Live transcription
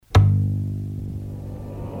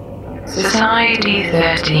Society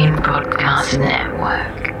 13 Podcast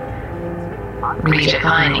Network.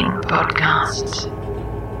 Redefining podcasts.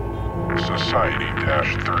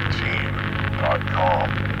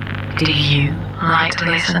 Society-13.com. Do you like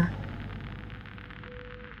to listen?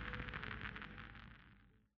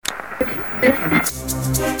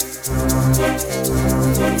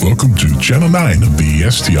 Welcome to Channel 9 of the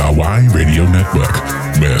S2E6 Radio Network,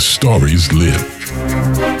 where stories live.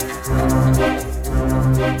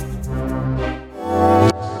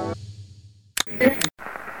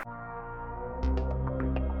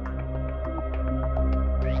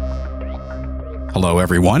 Hello,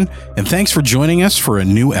 everyone, and thanks for joining us for a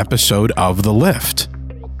new episode of The Lift.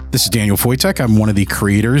 This is Daniel Foytek. I'm one of the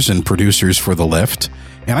creators and producers for The Lift,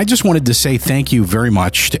 and I just wanted to say thank you very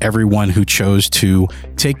much to everyone who chose to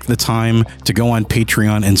take the time to go on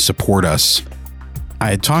Patreon and support us.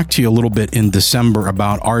 I had talked to you a little bit in December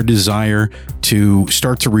about our desire to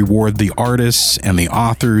start to reward the artists and the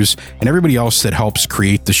authors and everybody else that helps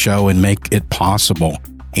create the show and make it possible.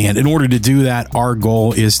 And in order to do that, our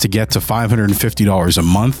goal is to get to $550 a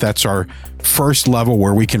month. That's our first level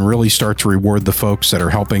where we can really start to reward the folks that are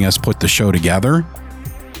helping us put the show together.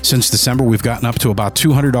 Since December, we've gotten up to about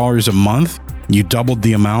 $200 a month. You doubled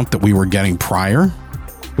the amount that we were getting prior.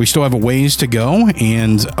 We still have a ways to go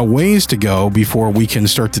before we can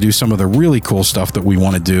start to do some of the really cool stuff that we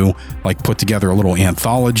want to do, like put together a little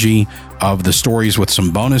anthology of the stories with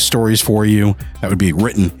some bonus stories for you. That would be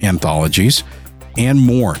written anthologies. And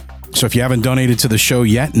more. So if you haven't donated to the show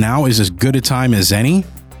yet, now is as good a time as any.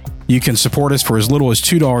 You can support us for as little as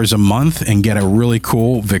 $2 a month and get a really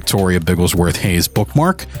cool Victoria Bigglesworth Hayes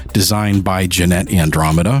bookmark designed by Jeanette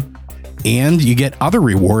Andromeda. And you get other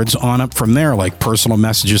rewards on up from there, like personal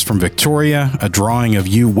messages from Victoria, a drawing of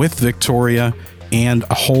you with Victoria, and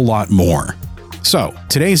a whole lot more. So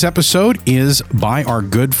today's episode is by our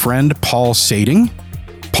good friend Paul Sading.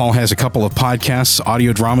 Paul has a couple of podcasts,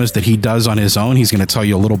 audio dramas that he does on his own. He's going to tell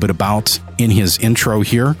you a little bit about in his intro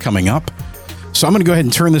here coming up. So I'm going to go ahead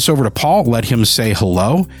and turn this over to Paul, let him say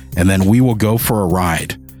hello, and then we will go for a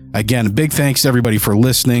ride. Again, big thanks to everybody for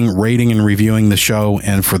listening, rating, and reviewing the show,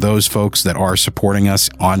 and for those folks that are supporting us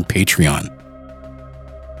on Patreon.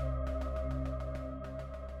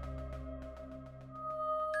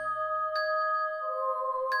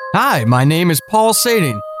 Hi, my name is Paul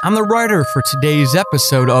Sading. I'm the writer for today's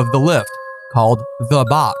episode of The Lift, called The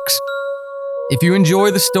Box. If you enjoy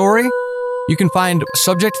the story, you can find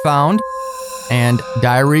Subject Found and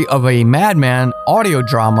Diary of a Madman audio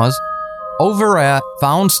dramas over at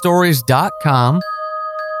foundstories.com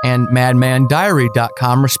and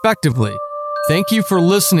madmandiary.com, respectively. Thank you for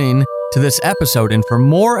listening to this episode, and for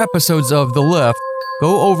more episodes of The Lift,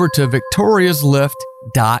 go over to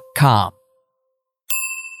victoriaslift.com.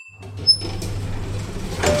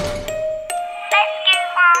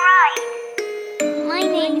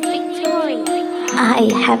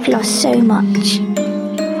 I have lost so much.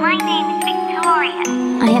 My name is Victoria.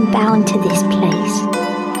 I am bound to this place,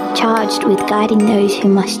 charged with guiding those who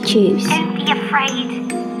must choose. Don't be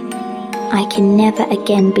afraid. I can never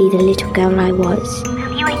again be the little girl I was.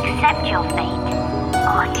 Will you accept your fate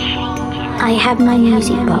or change it? I have my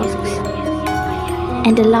music box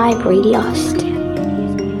and a library lost,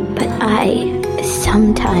 but I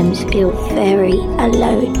sometimes feel very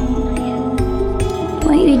alone.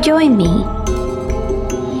 Won't you join me?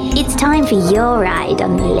 It's time for your ride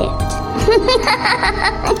on the lift. Don't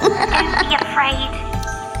be afraid.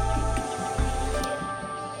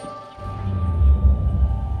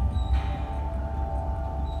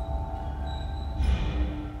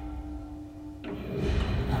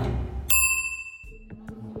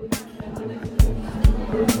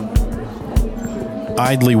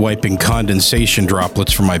 Idly wiping condensation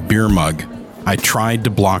droplets from my beer mug, I tried to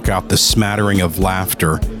block out the smattering of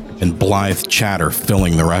laughter and blithe chatter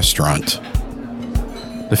filling the restaurant.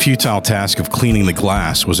 The futile task of cleaning the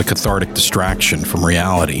glass was a cathartic distraction from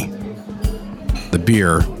reality. The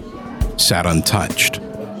beer sat untouched.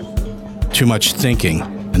 Too much thinking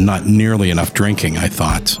and not nearly enough drinking, I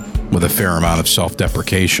thought, with a fair amount of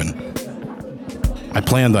self-deprecation. I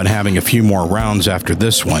planned on having a few more rounds after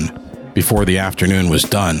this one before the afternoon was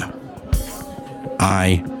done.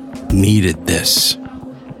 I needed this.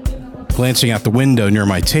 Glancing out the window near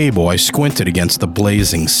my table, I squinted against the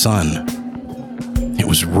blazing sun. It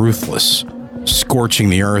was ruthless, scorching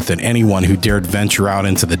the earth and anyone who dared venture out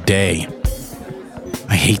into the day.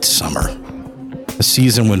 I hate summer, a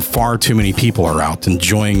season when far too many people are out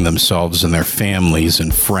enjoying themselves and their families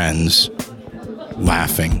and friends,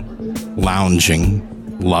 laughing,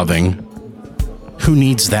 lounging, loving. Who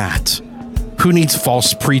needs that? Who needs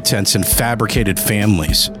false pretense and fabricated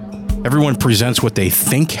families? Everyone presents what they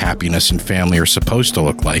think happiness and family are supposed to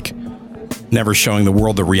look like, never showing the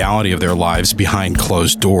world the reality of their lives behind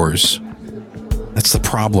closed doors. That's the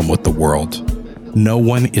problem with the world. No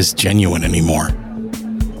one is genuine anymore.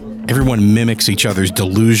 Everyone mimics each other's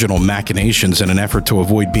delusional machinations in an effort to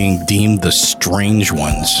avoid being deemed the strange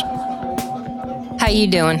ones. How you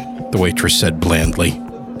doing? The waitress said blandly.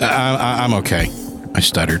 I'm okay, I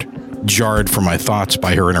stuttered, jarred from my thoughts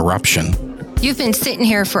by her interruption. You've been sitting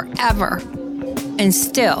here forever and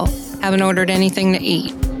still haven't ordered anything to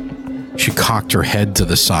eat. She cocked her head to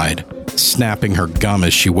the side, snapping her gum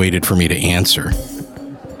as she waited for me to answer.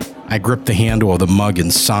 I gripped the handle of the mug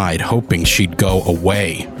and sighed, hoping she'd go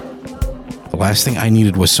away. The last thing I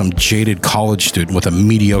needed was some jaded college student with a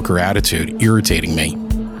mediocre attitude irritating me.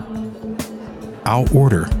 I'll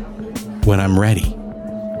order when I'm ready.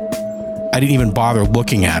 I didn't even bother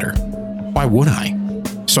looking at her. Why would I?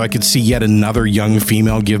 So I could see yet another young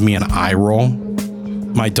female give me an eye roll?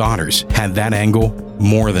 My daughters had that angle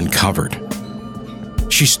more than covered.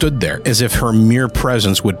 She stood there as if her mere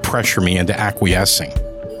presence would pressure me into acquiescing.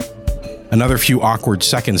 Another few awkward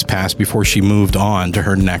seconds passed before she moved on to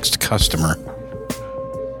her next customer.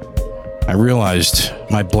 I realized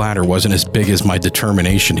my bladder wasn't as big as my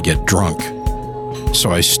determination to get drunk.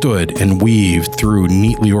 So I stood and weaved through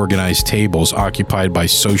neatly organized tables occupied by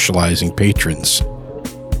socializing patrons.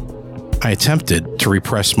 I attempted to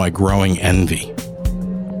repress my growing envy.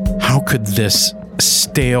 How could this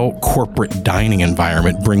stale corporate dining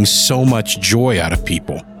environment bring so much joy out of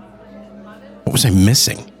people? What was I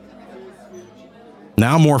missing?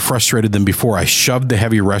 Now more frustrated than before, I shoved the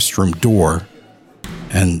heavy restroom door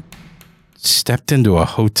and stepped into a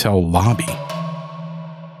hotel lobby.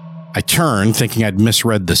 I turned, thinking I'd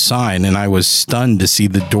misread the sign, and I was stunned to see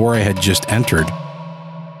the door I had just entered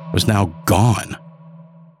was now gone.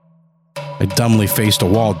 I dumbly faced a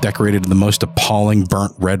wall decorated in the most appalling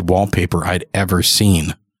burnt red wallpaper I'd ever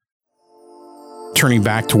seen. Turning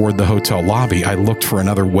back toward the hotel lobby, I looked for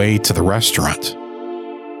another way to the restaurant.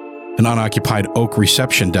 An unoccupied oak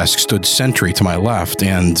reception desk stood sentry to my left,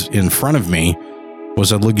 and in front of me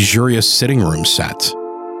was a luxurious sitting room set.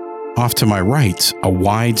 Off to my right, a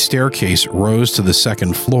wide staircase rose to the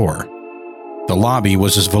second floor. The lobby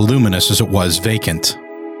was as voluminous as it was vacant.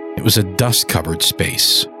 It was a dust-covered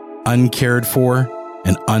space, uncared for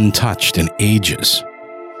and untouched in ages.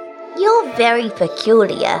 You're very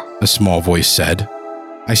peculiar, A small voice said.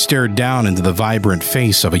 I stared down into the vibrant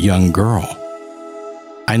face of a young girl.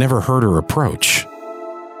 I never heard her approach,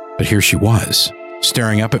 but here she was,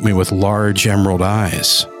 staring up at me with large emerald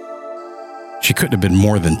eyes. She couldn't have been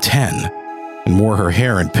more than 10 and wore her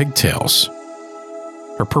hair in pigtails.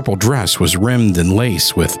 Her purple dress was rimmed in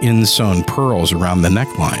lace with insewn pearls around the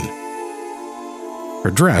neckline.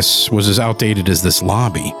 Her dress was as outdated as this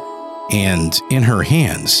lobby, and in her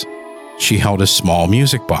hands, she held a small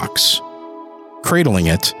music box, cradling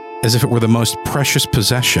it as if it were the most precious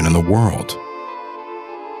possession in the world.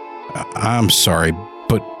 I'm sorry,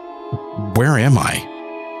 but where am I?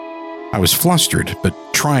 I was flustered, but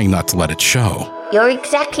trying not to let it show. You're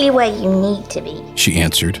exactly where you need to be. She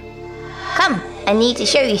answered. Come, I need to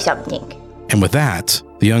show you something. And with that,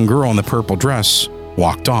 the young girl in the purple dress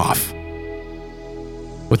walked off.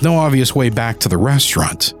 With no obvious way back to the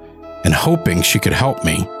restaurant, and hoping she could help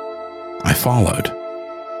me, I followed.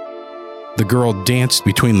 The girl danced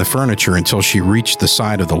between the furniture until she reached the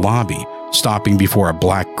side of the lobby, stopping before a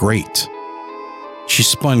black grate. She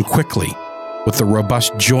spun quickly, with the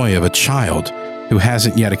robust joy of a child who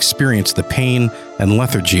hasn't yet experienced the pain and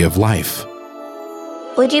lethargy of life.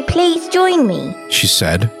 Would you please join me? She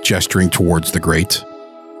said, gesturing towards the grate.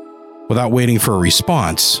 Without waiting for a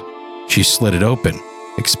response, she slid it open,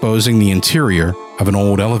 exposing the interior of an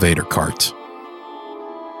old elevator cart.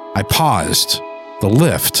 I paused. The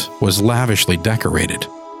lift was lavishly decorated.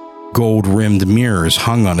 Gold-rimmed mirrors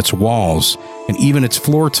hung on its walls, and even its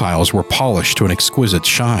floor tiles were polished to an exquisite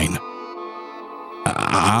shine.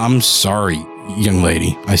 I'm sorry, young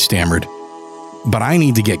lady, I stammered, but I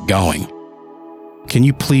need to get going. Can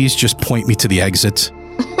you please just point me to the exit?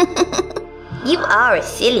 You are a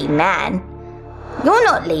silly man. You're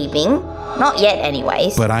not leaving. Not yet,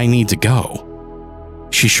 anyways. But I need to go.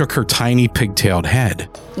 She shook her tiny pigtailed head.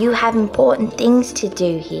 You have important things to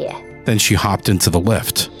do here. Then she hopped into the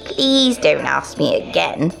lift. Please don't ask me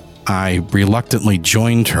again. I reluctantly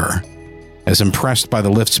joined her, as impressed by the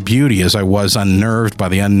lift's beauty as I was unnerved by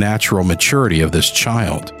the unnatural maturity of this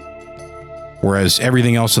child. Whereas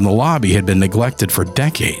everything else in the lobby had been neglected for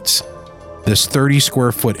decades, this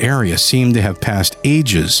 30-square-foot area seemed to have passed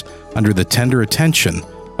ages under the tender attention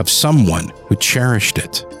of someone who cherished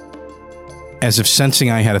it. As if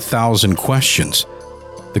sensing I had 1,000 questions,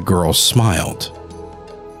 the girl smiled.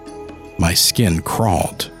 My skin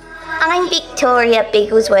crawled. I'm Victoria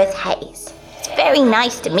Bigglesworth Hayes. It's very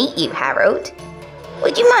nice to meet you, Harold.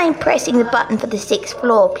 Would you mind pressing the button for the 6th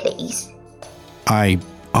floor, please? I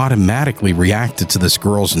automatically reacted to this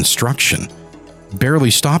girl's instruction,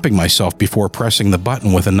 barely stopping myself before pressing the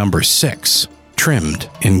button with a number 6, trimmed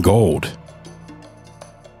in gold.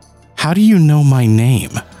 How do you know my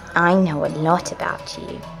name? I know a lot about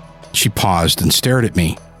you. She paused and stared at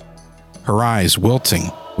me, her eyes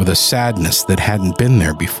wilting with a sadness that hadn't been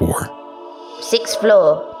there before. 6th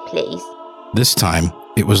floor, please. This time,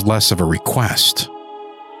 it was less of a request.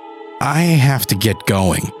 I have to get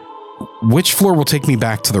going. Which floor will take me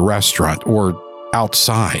back to the restaurant or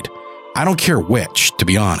outside? I don't care which, to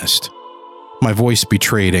be honest. My voice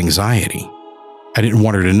betrayed anxiety. I didn't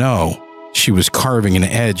want her to know she was carving an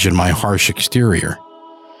edge in my harsh exterior.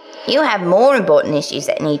 You have more important issues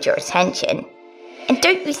that need your attention. And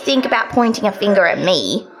don't you think about pointing a finger at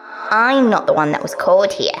me. I'm not the one that was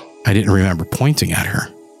called here. I didn't remember pointing at her,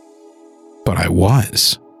 but I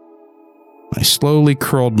was. I slowly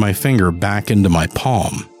curled my finger back into my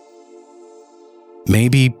palm.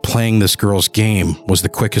 Maybe playing this girl's game was the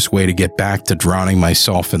quickest way to get back to drowning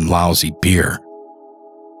myself in lousy beer.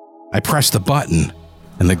 I pressed the button,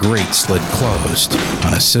 and the grate slid closed,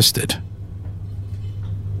 unassisted.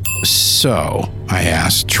 So, I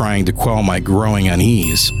asked, trying to quell my growing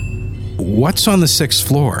unease, "What's on the 6th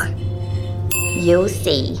floor?" You'll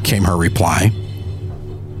see, came her reply.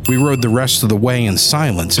 We rode the rest of the way in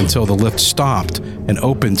silence until the lift stopped and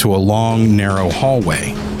opened to a long, narrow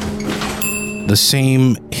hallway. The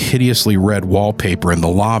same hideously red wallpaper in the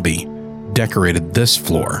lobby decorated this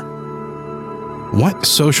floor. What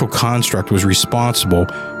social construct was responsible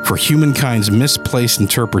for humankind's misplaced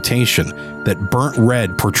interpretation that burnt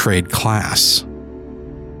red portrayed class?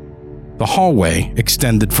 The hallway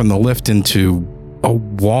extended from the lift into a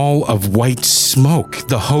wall of white smoke.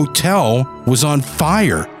 The hotel was on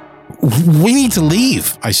fire. "We need to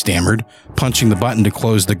leave," I stammered, punching the button to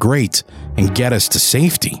close the grate and get us to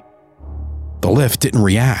safety. The lift didn't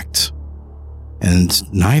react,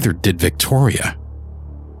 and neither did Victoria.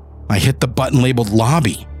 I hit the button labeled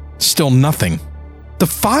lobby. Still nothing. "The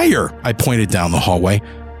fire!" I pointed down the hallway.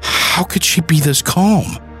 How could she be this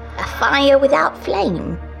calm? a fire without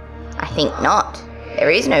flame? I think not.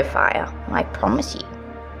 There is no fire, I promise you.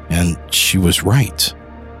 And she was right.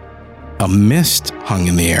 A mist hung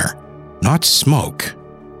in the air, not smoke.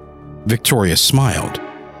 Victoria smiled.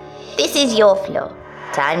 This is your floor.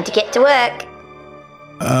 Time to get to work.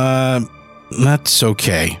 That's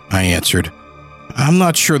okay, I answered. I'm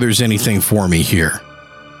not sure there's anything for me here.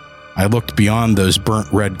 I looked beyond those burnt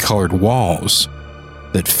red-colored walls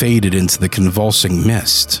that faded into the convulsing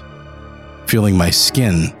mist, feeling my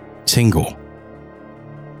skin tingle.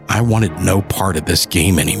 I wanted no part of this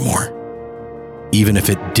game anymore, even if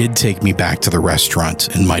it did take me back to the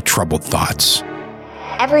restaurant and my troubled thoughts.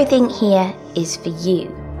 Everything here is for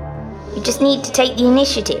you. You just need to take the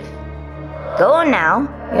initiative. Go on now,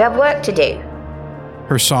 you have work to do.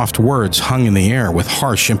 Her soft words hung in the air with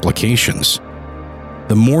harsh implications.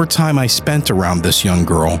 The more time I spent around this young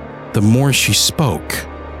girl, the more she spoke.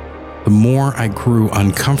 The more I grew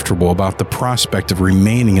uncomfortable about the prospect of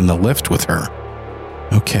remaining in the lift with her.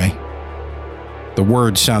 Okay. The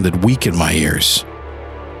words sounded weak in my ears.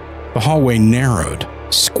 The hallway narrowed,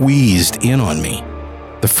 squeezed in on me.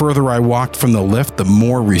 The further I walked from the lift, the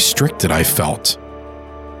more restricted I felt.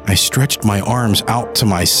 I stretched my arms out to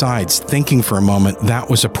my sides, thinking for a moment that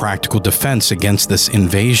was a practical defense against this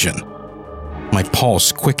invasion. My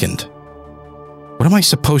pulse quickened. What am I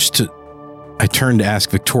supposed to... I turned to ask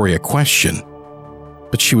Victoria a question,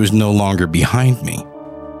 but she was no longer behind me.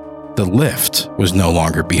 The lift was no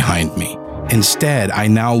longer behind me. Instead, I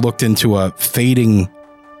now looked into a fading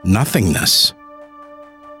nothingness.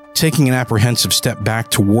 Taking an apprehensive step back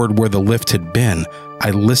toward where the lift had been, I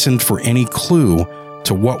listened for any clue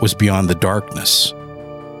to what was beyond the darkness.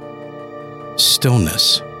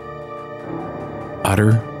 Stillness.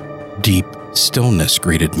 Utter, deep stillness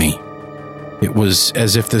greeted me. It was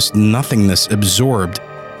as if this nothingness absorbed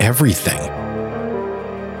everything,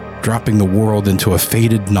 dropping the world into a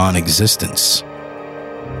faded non-existence.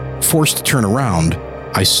 Forced to turn around,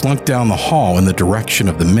 I slunk down the hall in the direction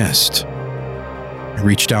of the mist. I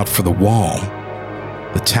reached out for the wall.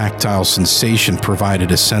 The tactile sensation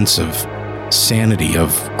provided a sense of sanity,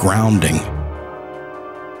 of grounding.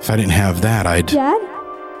 If I didn't have that, I'd... Dad?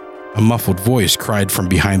 A muffled voice cried from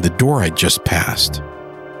behind the door I'd just passed.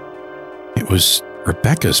 It was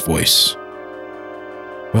Rebecca's voice.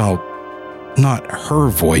 Well, not her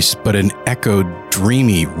voice, but an echoed,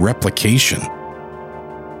 dreamy replication.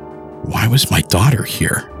 Why was my daughter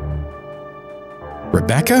here?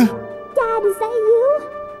 Rebecca? Dad, is that you?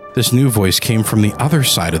 This new voice came from the other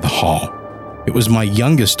side of the hall. It was my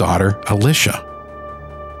youngest daughter, Alicia.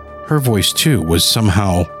 Her voice, too, was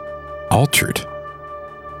somehow altered.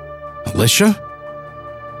 Alicia?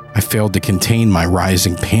 I failed to contain my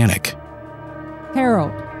rising panic.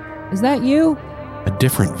 Harold, is that you? A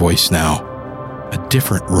different voice now. A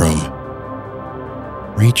different room.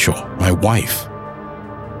 Rachel, my wife.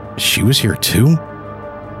 She was here too?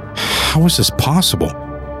 How was this possible?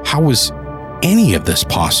 How was any of this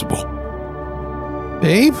possible?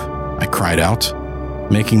 Babe? I cried out,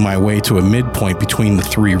 making my way to a midpoint between the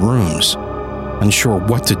three rooms, unsure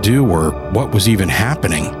what to do or what was even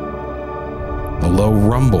happening. A low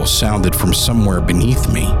rumble sounded from somewhere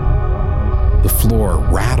beneath me. The floor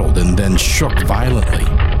rattled and then shook violently.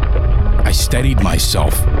 I steadied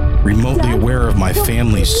myself, remotely aware of my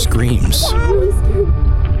family's screams.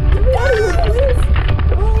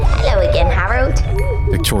 Hello again, Harold.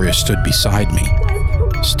 Victoria stood beside me,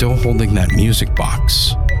 still holding that music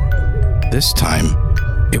box. This time,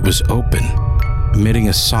 it was open, emitting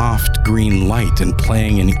a soft green light and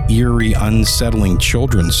playing an eerie, unsettling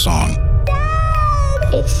children's song.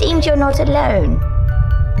 It seems you're not alone.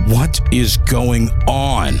 What is going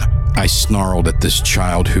on? I snarled at this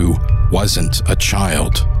child who wasn't a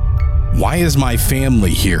child. Why is my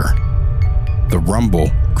family here? The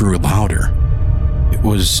rumble grew louder. It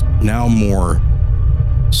was now more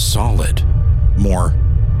solid, more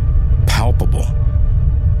palpable.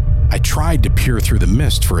 I tried to peer through the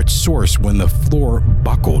mist for its source when the floor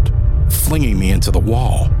buckled, flinging me into the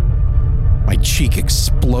wall. My cheek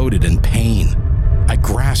exploded in pain. I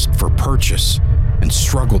grasped for purchase and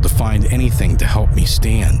struggled to find anything to help me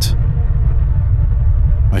stand.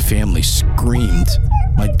 My family screamed.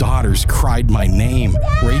 My daughters cried my name.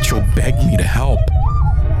 Rachel begged me to help.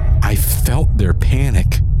 I felt their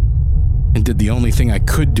panic and did the only thing I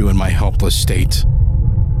could do in my helpless state.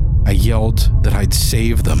 I yelled that I'd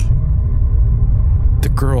save them. The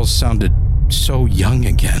girls sounded so young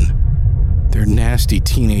again. Their nasty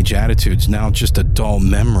teenage attitudes now just a dull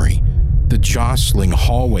memory. The jostling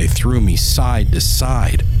hallway threw me side to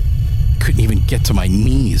side. I couldn't even get to my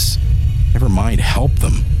knees, never mind help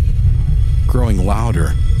them. Growing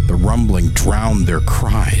louder, the rumbling drowned their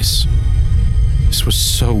cries. This was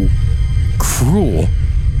so cruel.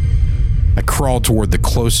 I crawled toward the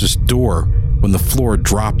closest door when the floor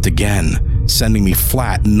dropped again, sending me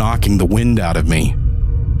flat and knocking the wind out of me.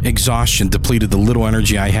 Exhaustion depleted the little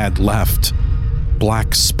energy I had left.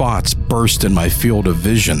 Black spots burst in my field of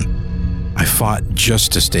vision. I fought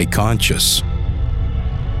just to stay conscious.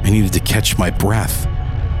 I needed to catch my breath,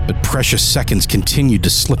 but precious seconds continued to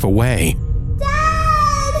slip away.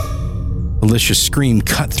 Dad! Alicia's scream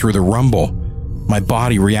cut through the rumble. My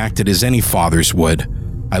body reacted as any father's would.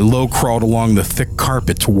 I low-crawled along the thick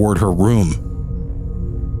carpet toward her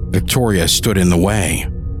room. Victoria stood in the way,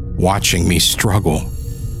 watching me struggle.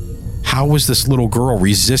 How was this little girl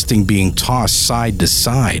resisting being tossed side to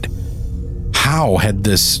side? How had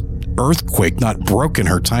this earthquake not broken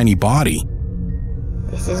her tiny body?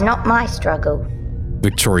 This is not my struggle.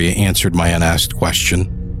 Victoria answered my unasked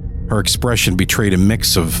question. Her expression betrayed a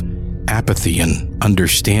mix of apathy and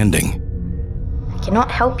understanding. I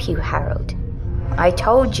cannot help you, Harold. I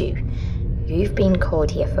told you, you've been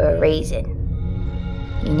called here for a reason.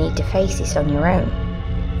 You need to face this on your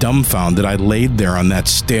own. Dumbfounded, I laid there on that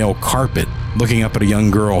stale carpet, looking up at a young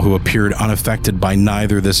girl who appeared unaffected by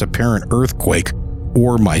neither this apparent earthquake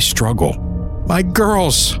or my struggle. My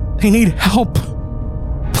girls, they need help.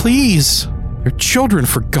 Please. They're children,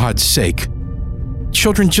 for God's sake.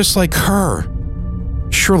 Children just like her.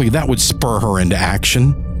 Surely that would spur her into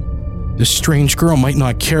action. This strange girl might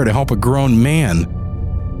not care to help a grown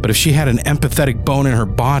man, but if she had an empathetic bone in her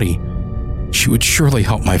body, she would surely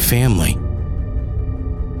help my family.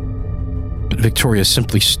 But Victoria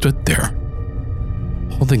simply stood there,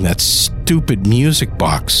 holding that stupid music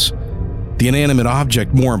box, the inanimate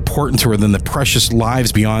object more important to her than the precious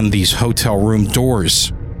lives beyond these hotel room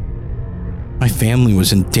doors. My family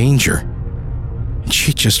was in danger, and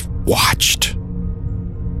she just watched.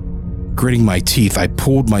 Gritting my teeth, I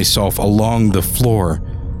pulled myself along the floor,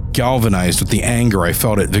 galvanized with the anger I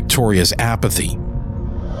felt at Victoria's apathy.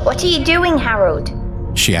 What are you doing, Harold?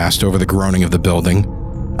 She asked over the groaning of the building.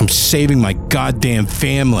 I'm saving my goddamn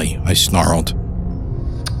family, I snarled.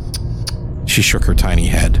 She shook her tiny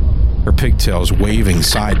head, her pigtails waving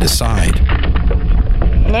side to side.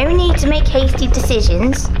 No need to make hasty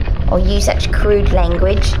decisions or use such crude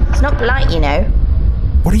language. It's not polite, you know.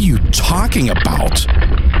 What are you talking about?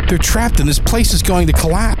 They're trapped and this place is going to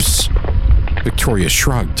collapse. Victoria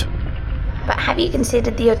shrugged. But have you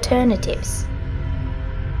considered the alternatives?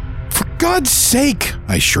 For God's sake,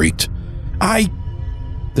 I shrieked.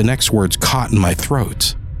 The next words caught in my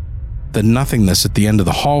throat. The nothingness at the end of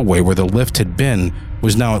the hallway where the lift had been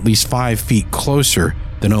was now at least 5 feet closer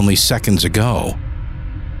than only seconds ago.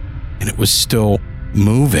 And it was still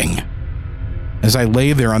moving. As I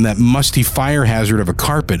lay there on that musty fire hazard of a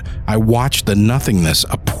carpet, I watched the nothingness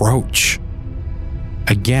approach.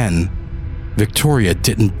 Again, Victoria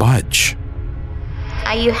didn't budge.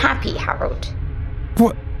 Are you happy, Harold?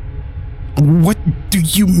 What do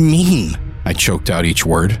you mean? I choked out each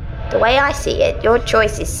word. The way I see it, your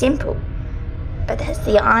choice is simple. But that's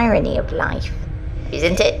the irony of life,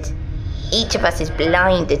 isn't it? Each of us is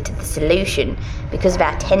blinded to the solution because of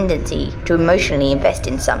our tendency to emotionally invest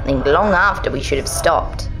in something long after we should have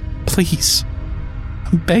stopped. Please,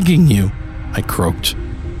 I'm begging you, I croaked.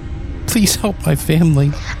 Please help my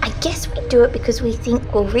family. I guess we do it because we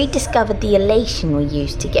think we'll rediscover the elation we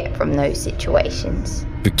used to get from those situations.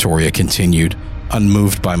 Victoria continued,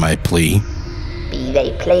 unmoved by my plea. Be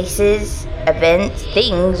they places, events,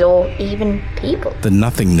 things, or even people. The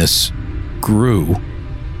nothingness grew,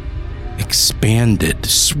 expanded,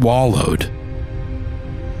 swallowed.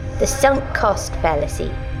 The sunk cost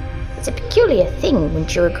fallacy. It's a peculiar thing,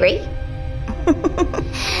 wouldn't you agree?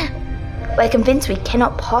 We're convinced we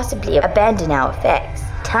cannot possibly abandon our effects.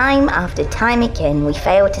 Time after time again, we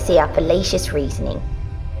fail to see our fallacious reasoning.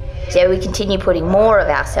 So we continue putting more of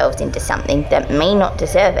ourselves into something that may not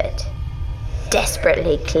deserve it,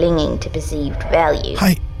 desperately clinging to perceived value.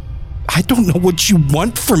 I don't know what you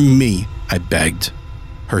want from me, I begged.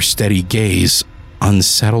 Her steady gaze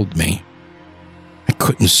unsettled me. I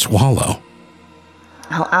couldn't swallow.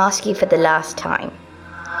 I'll ask you for the last time.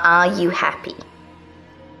 Are you happy?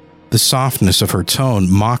 The softness of her tone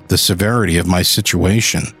mocked the severity of my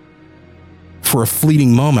situation. For a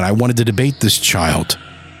fleeting moment, I wanted to debate this child.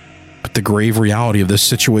 But the grave reality of this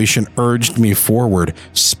situation urged me forward,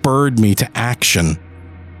 spurred me to action.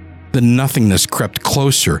 The nothingness crept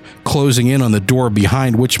closer, closing in on the door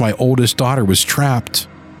behind which my oldest daughter was trapped.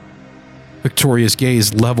 Victoria's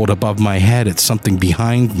gaze leveled above my head at something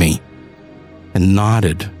behind me and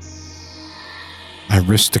nodded. I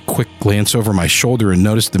risked a quick glance over my shoulder and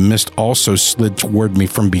noticed the mist also slid toward me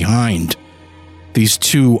from behind. These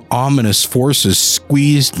two ominous forces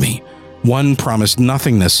squeezed me. One promised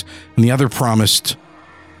nothingness, and the other promised...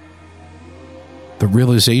 The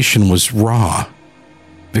realization was raw.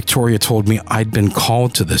 Victoria told me I'd been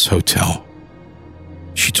called to this hotel.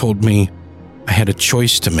 She told me I had a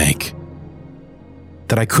choice to make,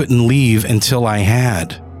 that I couldn't leave until I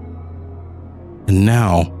had. And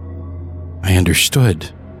now, I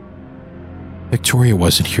understood. Victoria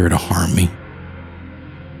wasn't here to harm me.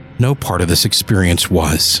 No part of this experience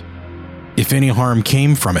was. If any harm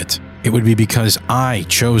came from it, it would be because I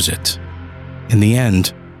chose it. In the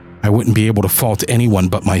end, I wouldn't be able to fault anyone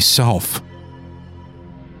but myself.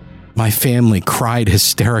 My family cried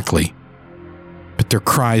hysterically, but their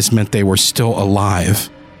cries meant they were still alive.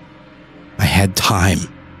 I had time.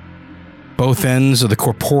 Both ends of the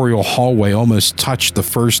corporeal hallway almost touched the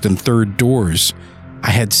first and third doors. I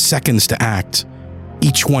had seconds to act,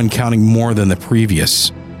 each one counting more than the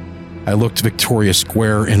previous. I looked Victoria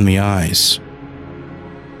square in the eyes.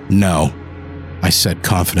 No, I said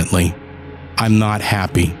confidently. I'm not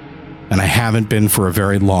happy, and I haven't been for a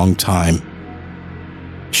very long time.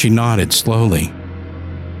 She nodded slowly.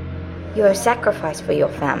 You're a sacrifice for your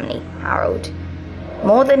family, Harold.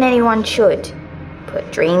 More than anyone should.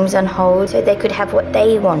 Put dreams on hold so they could have what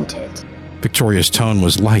they wanted. Victoria's tone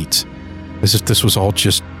was light, as if this was all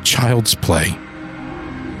just child's play.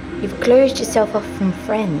 You've closed yourself off from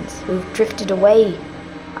friends who've drifted away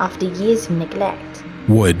after years of neglect.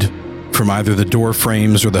 Wood, from either the door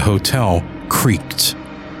frames or the hotel, creaked,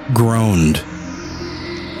 groaned.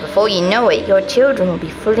 Before you know it, your children will be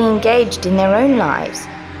fully engaged in their own lives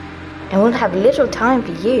and will have little time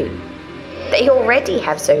for you. They already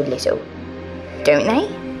have so little, don't they?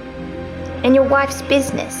 And your wife's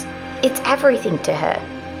business, it's everything to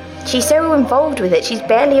her. She's so involved with it, she's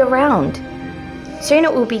barely around. Soon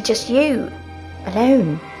it will be just you,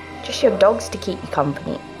 alone, just your dogs to keep you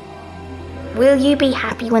company. Will you be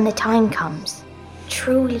happy when the time comes?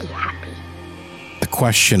 Truly happy? The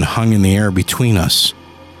question hung in the air between us.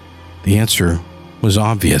 The answer was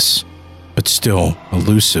obvious, but still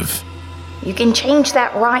elusive. You can change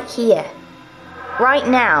that right here. Right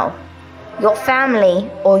now. Your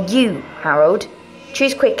family or you, Harold.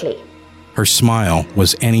 Choose quickly. Her smile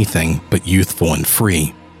was anything but youthful and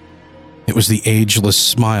free. It was the ageless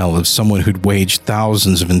smile of someone who'd waged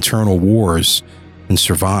thousands of internal wars and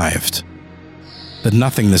survived. The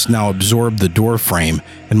nothingness now absorbed the doorframe,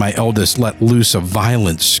 and my eldest let loose a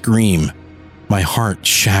violent scream. My heart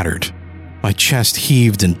shattered. My chest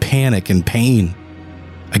heaved in panic and pain.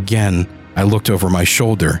 Again, I looked over my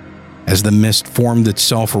shoulder as the mist formed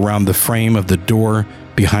itself around the frame of the door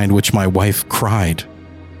behind which my wife cried.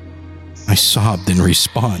 I sobbed in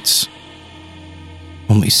response.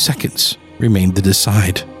 Only seconds remained to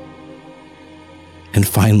decide. And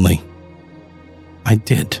finally, I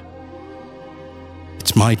did.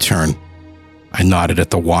 It's my turn. I nodded at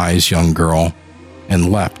the wise young girl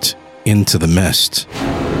and leapt into the mist.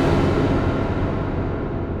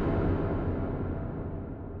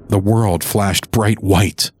 The world flashed bright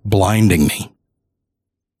white, blinding me.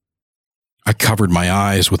 I covered my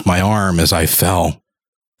eyes with my arm as I fell.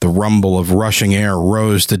 The rumble of rushing air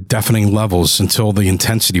rose to deafening levels until the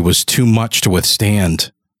intensity was too much to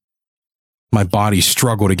withstand. My body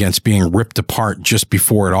struggled against being ripped apart just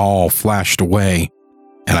before it all flashed away,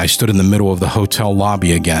 and I stood in the middle of the hotel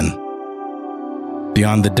lobby again.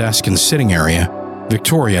 Beyond the desk and sitting area,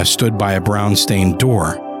 Victoria stood by a brown-stained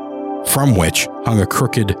door, from which hung a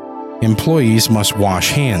crooked "Employees must wash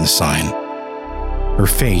hands" sign. Her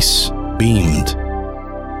face beamed.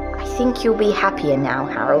 I think you'll be happier now,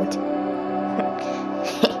 Harold.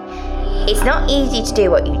 It's not easy to do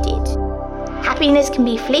what you did. Happiness can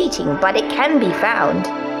be fleeting, but it can be found.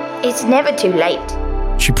 It's never too late.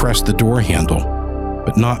 She pressed the door handle,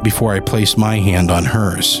 but not before I placed my hand on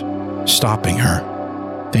hers, stopping her.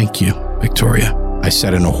 "Thank you, Victoria," I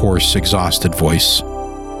said in a hoarse, exhausted voice.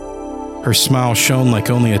 Her smile shone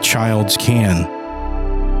like only a child's can,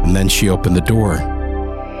 and then she opened the door.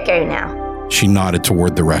 Go now. She nodded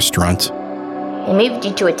toward the restaurant. They moved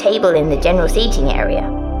you to a table in the general seating area.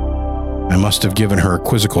 I must have given her a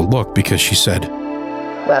quizzical look because she said,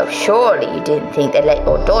 Well, surely you didn't think they'd let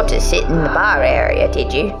your daughter sit in the bar area,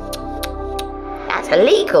 did you? That's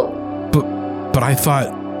illegal. But I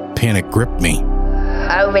thought... Panic gripped me.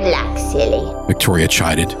 Oh, relax, silly. Victoria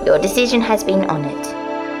chided. Your decision has been honored.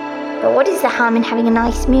 But what is the harm in having a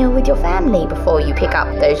nice meal with your family before you pick up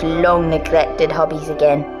those long-neglected hobbies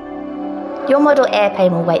again? Your model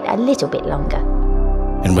airplane will wait a little bit longer.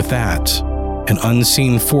 And with that, an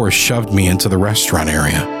unseen force shoved me into the restaurant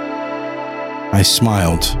area. I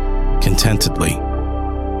smiled, contentedly,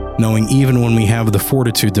 knowing even when we have the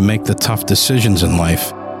fortitude to make the tough decisions in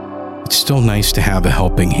life, it's still nice to have a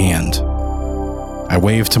helping hand. I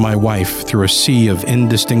waved to my wife through a sea of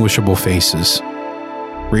indistinguishable faces.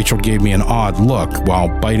 Rachel gave me an odd look while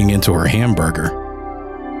biting into her hamburger.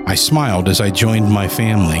 I smiled as I joined my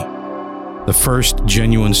family. The first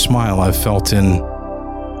genuine smile I've felt in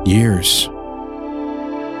years.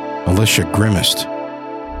 Alicia grimaced.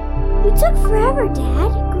 You took forever,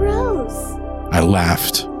 Dad. Gross. I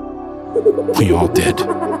laughed. We all did.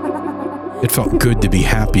 It felt good to be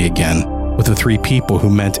happy again with the three people who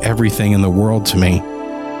meant everything in the world to me,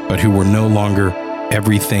 but who were no longer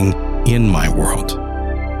everything in my world.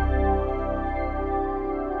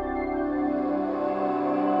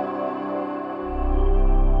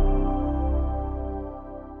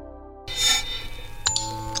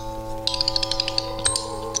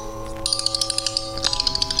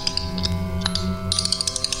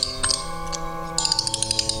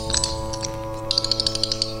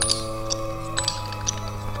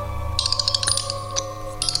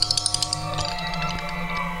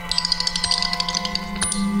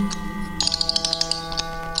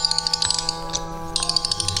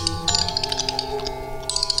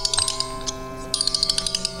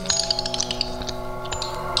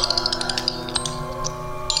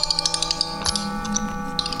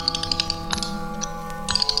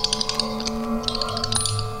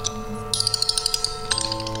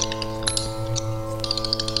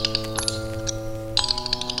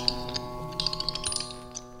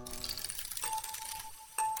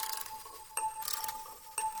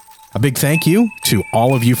 A big thank you to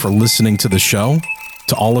all of you for listening to the show,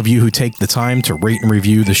 to all of you who take the time to rate and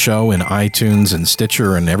review the show in iTunes and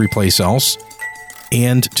Stitcher and every place else,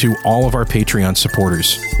 and to all of our Patreon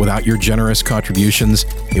supporters. Without your generous contributions,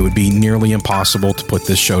 it would be nearly impossible to put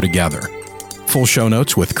this show together. Full show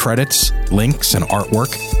notes with credits, links, and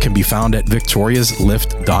artwork can be found at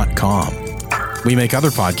victoriaslift.com. We make other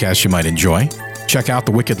podcasts you might enjoy. Check out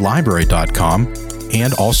thewickedlibrary.com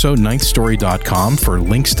and also ninthstory.com for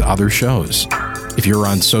links to other shows. If you're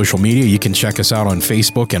on social media, you can check us out on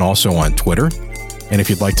Facebook and also on Twitter. And if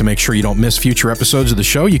you'd like to make sure you don't miss future episodes of the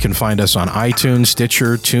show, you can find us on iTunes,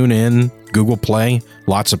 Stitcher, TuneIn, Google Play,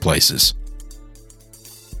 lots of places.